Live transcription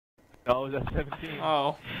Oh, it was at 17.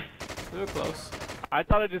 Oh, we were close. I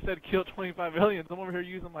thought it just said kill 25 aliens. I'm over here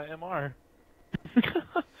using my MR.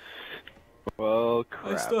 Well,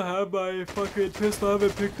 crap. I still have my fucking pistol. I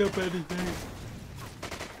haven't picked up anything.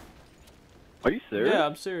 Are you serious? Yeah,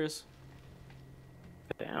 I'm serious.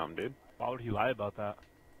 Damn, dude. Why would he lie about that?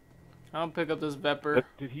 I don't pick up this Vepper.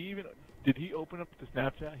 Did he open up the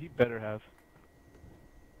Snapchat? He better have.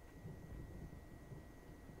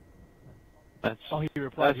 That's. Oh, he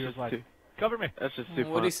replied. That's He was just like, too, "Cover me." that's just too.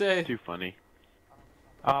 What'd he say? Too funny.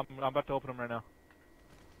 I'm about to open them right now.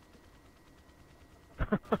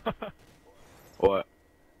 What?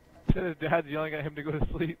 Said his dad's yelling at him to go to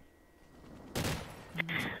sleep.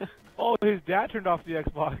 Oh, his dad turned off the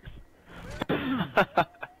Xbox.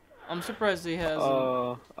 I'm surprised he hasn't.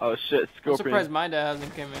 Oh shit, Scorpion. I'm surprised my dad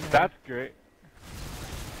hasn't come in here. That's great.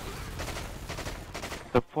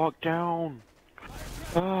 The fuck down.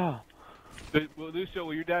 Ah. Lucio,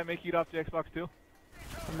 will your dad make you get off the Xbox too?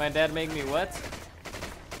 Did my dad make me what?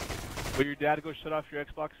 Will your dad go shut off your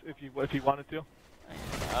Xbox if he wanted to?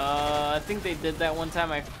 I think they did that one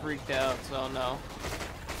time. I freaked out, so no.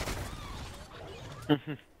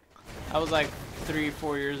 That was like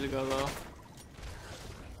 3-4 years ago though.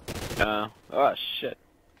 Oh shit.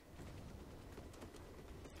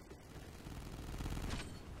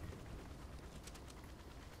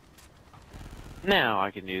 Now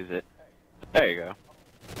I can use it. There you go.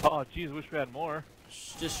 Oh, jeez, wish we had more.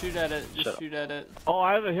 Just shoot at it. Just Shut shoot at it. Oh,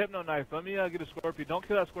 I have a hypno knife. Let me get a scorpion. Don't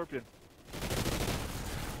kill that scorpion.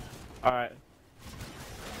 Alright.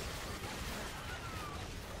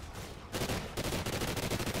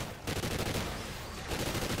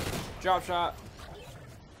 Drop shot.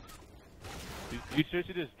 You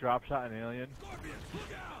seriously just drop shot an alien?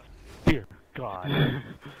 Dear God.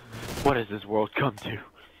 What has this world come to?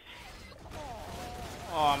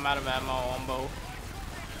 Oh, I'm out of ammo on both.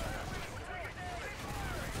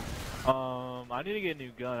 I need to get a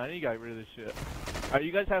new gun. I need to get rid of this shit. Alright,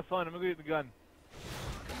 you guys have fun. I'm gonna go get the gun.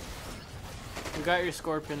 We got your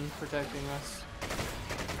scorpion protecting us.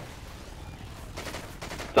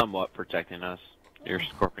 Somewhat protecting us. Your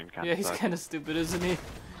scorpion kind Yeah, of he's sucks. kind of stupid, isn't he?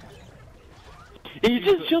 He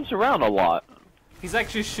just jumps around a lot. He's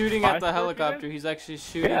actually shooting at the helicopter. He's actually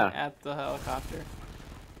shooting Yeah. at the helicopter.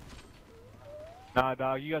 Nah,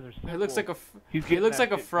 dog, you guys are simple. He looks like a He's he getting looks that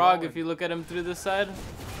like a shit frog going. if you look at him through this side.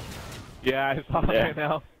 Yeah, I saw it Yeah. right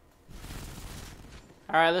now. All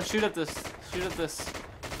right, let's shoot at this. Shoot at this.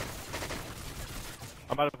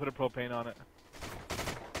 I'm about to put a propane on it.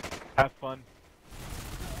 Have fun.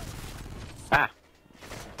 Ah.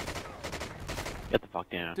 Get the fuck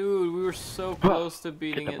down. Dude, we were so close to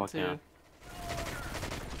beating Get the it fuck too. down.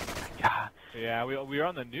 God. Yeah, we were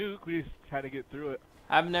on the nuke. We just had to get through it.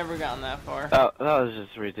 I've never gotten that far. That was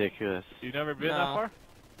just ridiculous. You never been No. that far?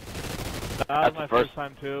 That That's was the my first- first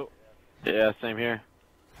time too. Yeah, same here.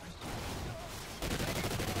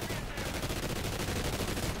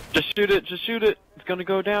 Just shoot it, just shoot it. It's gonna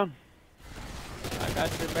go down. I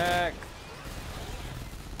got your back.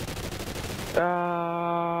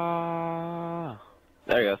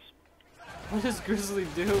 There he goes. What is Grizzly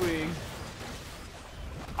doing?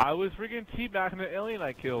 I was freaking teabagging the alien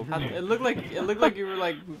I killed. It looked like you were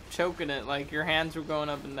like choking it, like your hands were going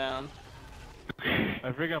up and down.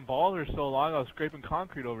 My freaking balls are so long, I was scraping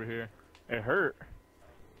concrete over here. It hurt.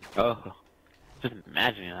 Oh. Just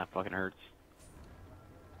imagining that fucking hurts.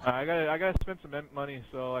 I gotta spend some money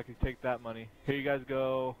so I can take that money. Here you guys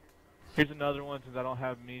go. Here's another one since I don't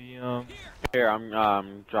have medium. Here,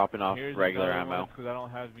 I'm dropping off Here's regular ammo. because I don't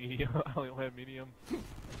have medium. I only have medium.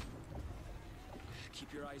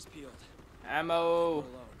 Keep your eyes peeled. Ammo.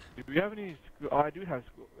 Do we have any? Oh, I do have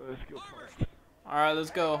skill points. All right, let's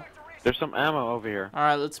go. There's some ammo over here. All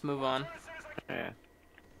right, let's move on. Yeah.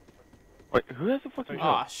 Wait, who has the fucking Oh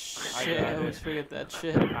gun? shit! I always forget that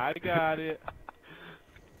shit. I got it.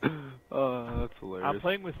 Oh, that's hilarious. I'm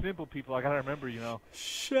playing with simple people. I gotta remember, you know.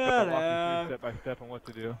 Shut walk you up. through step by step on what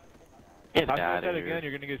to do. Get If I out say of that here. again,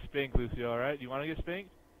 you're gonna get spanked, Lucio. All right? You want to get spanked?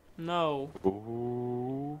 No.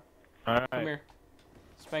 Ooh. All right. Come here.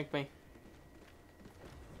 Spank me.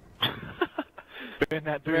 Bend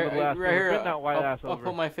that dirty little ass over. Bend that white ass I'll over.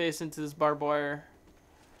 put my face into this barbed wire.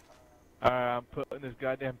 Alright, I'm putting this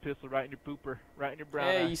goddamn pistol right in your pooper, right in your brown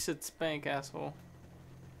Hey, eye. you said spank, asshole.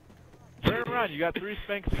 Turn around, you got 3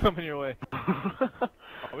 spanks coming your way. Are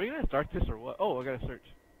we gonna start this or what? Oh, I gotta search.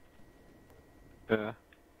 Yeah.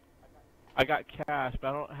 I got cash, but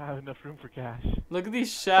I don't have enough room for cash. Look at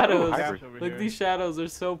these shadows. Cash over Look here. at these shadows. They're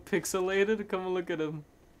so pixelated. Come and look at them.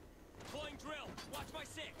 Pulling drill. Watch my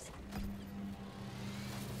 6.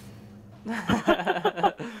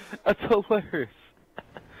 That's hilarious.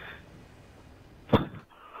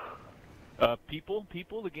 People,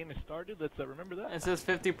 the game has started. Let's remember that. It says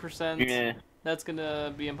 50%. Yeah. That's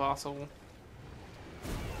gonna be impossible.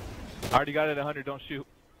 I already got it at 100. Don't shoot.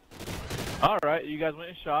 All right, you guys went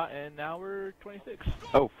and shot, and now we're 26.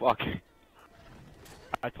 Oh fuck.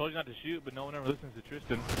 I told you not to shoot, but no one ever listens to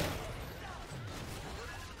Tristan.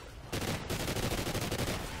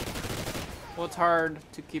 Well, it's hard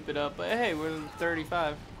to keep it up, but hey, we're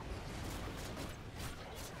 35.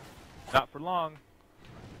 Not for long.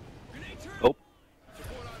 Oh.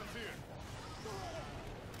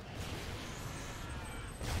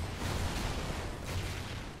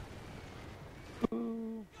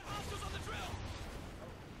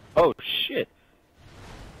 Oh shit.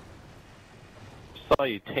 Saw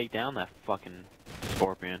you take down that fucking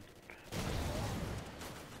scorpion.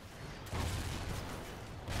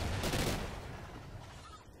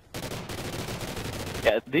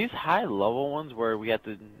 Yeah, these high level ones where we have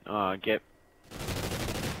to get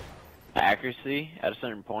accuracy at a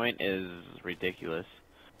certain point is ridiculous.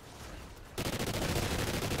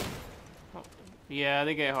 Yeah,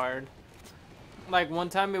 they get hard. Like one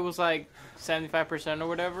time it was like 75% or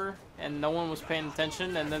whatever, and no one was paying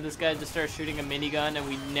attention, and then this guy just started shooting a minigun, and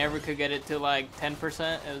we never could get it to like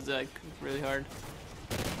 10%. It was like really hard.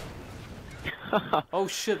 Oh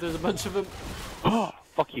shit, there's a bunch of them. Oh,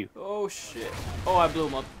 fuck you. Oh shit. Oh, I blew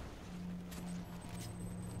him up.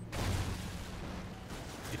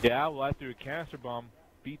 Yeah, well, I threw a canister bomb.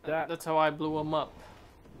 Beat that. That's how I blew him up.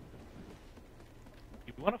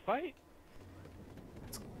 You want to fight?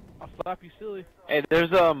 I'll slap you silly. Hey,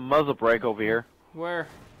 there's a muzzle brake over here. Where?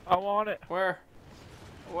 I want it. Where?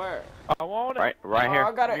 Where? I want it. Right Oh, here.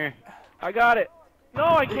 I got it. Here. I got it. No,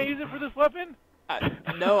 I can't use it for this weapon.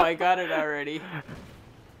 No, I got it already.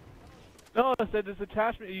 No, I said this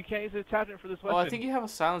attachment. You can't use the attachment for this weapon. Oh, I think you have a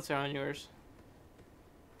silencer on yours.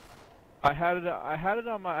 I had it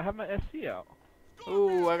on my. I have my SC out.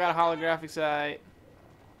 Ooh, I got a holographic sight.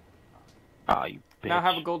 Ah, you bitch. Now I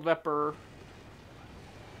have a gold vapor.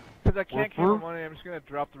 Because I can't keep my money, I'm just gonna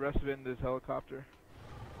drop the rest of it into this helicopter.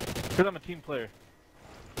 Because I'm a team player.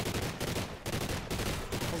 Is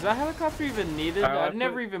that helicopter even needed? I've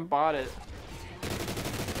never even bought it.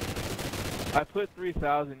 I put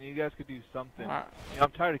 3,000. You guys could do something. Alright. You know,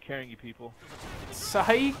 I'm tired of carrying you people.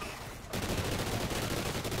 Psych!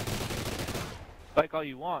 Like all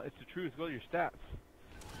you want. It's the truth. Go to your stats.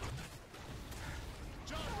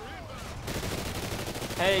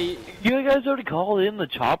 Hey, You guys already called in the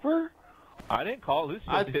chopper? I didn't call Lucio.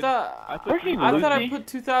 I did. thought I put Freaking I thought I Lucy. put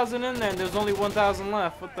 2,000 in there and there's only 1,000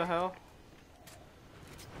 left. What the hell?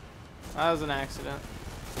 That was an accident.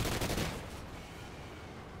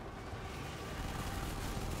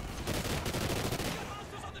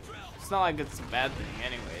 It's not like it's a bad thing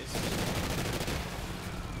anyways.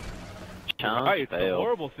 Challenge Right, it's a failed.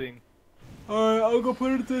 horrible thing. Alright, I'll go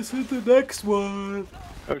put this in the next one.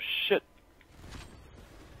 Oh shit.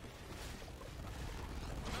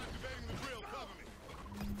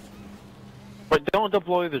 But don't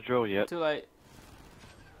deploy the drill yet. Too late.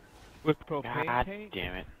 With propane God tank?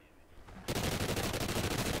 damn it.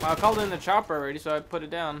 Well, I called in the chopper already, so I put it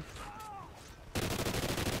down.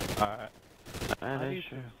 Alright. That I is need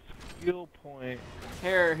true. some skill point.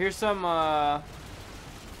 Here's some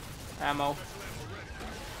ammo.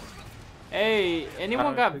 Hey,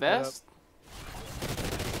 anyone got pick that vest?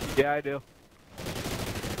 Yeah, I do.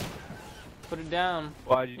 Put it down.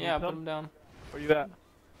 Why, did you Yeah, need put some? them down. Where you at?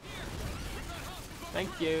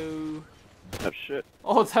 Thank you. Oh shit.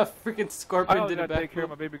 Oh, that freaking I scorpion always did a gotta take care of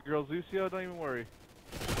my backflip. baby girl Lucio, don't even worry.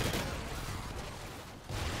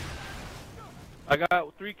 I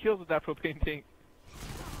got 3 kills with that propane tank.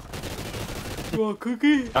 You want a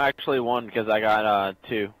cookie? I actually won because I got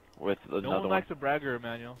 2 with another No one one. likes a bragger,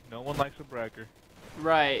 Emmanuel. No one likes a bragger.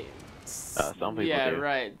 Right. Some people yeah, do.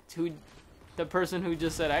 right. The person who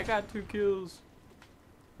just said, I got 2 kills.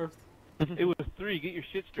 Or, It was 3, get your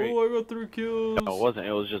shit straight. oh, I got 3 kills. No, it wasn't.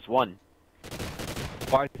 It was just 1.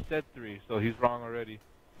 Well, I said 3, so he's wrong already.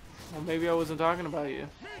 Well, maybe I wasn't talking about you.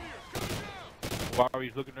 Why are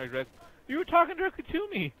you looking like red? You were talking directly to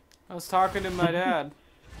me. I was talking to my dad.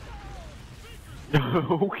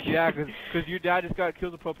 No. Yeah, because your dad just got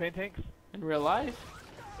killed with propane tanks. In real life?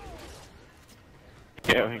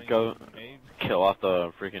 Yeah, we can go Maybe. kill off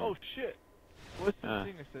the freaking. Oh shit! What's the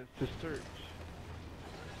thing that says to search?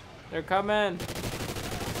 They're coming.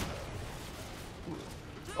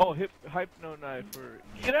 Oh, hypno knife for.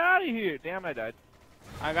 Get out of here! Damn, I died.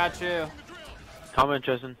 I got you. Comment,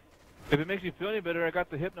 Tristan. If it makes you feel any better, I got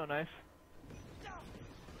the hypno knife.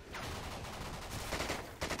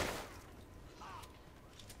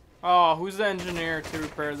 Oh, who's the engineer to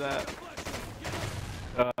repair that?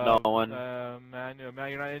 No one. Man, you're not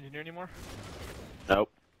an engineer anymore? Nope.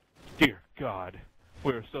 Dear God.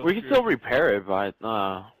 We're so We can screwed. still repair it by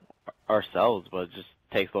ourselves, but it just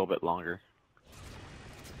takes a little bit longer.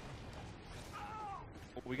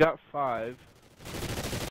 We got 5.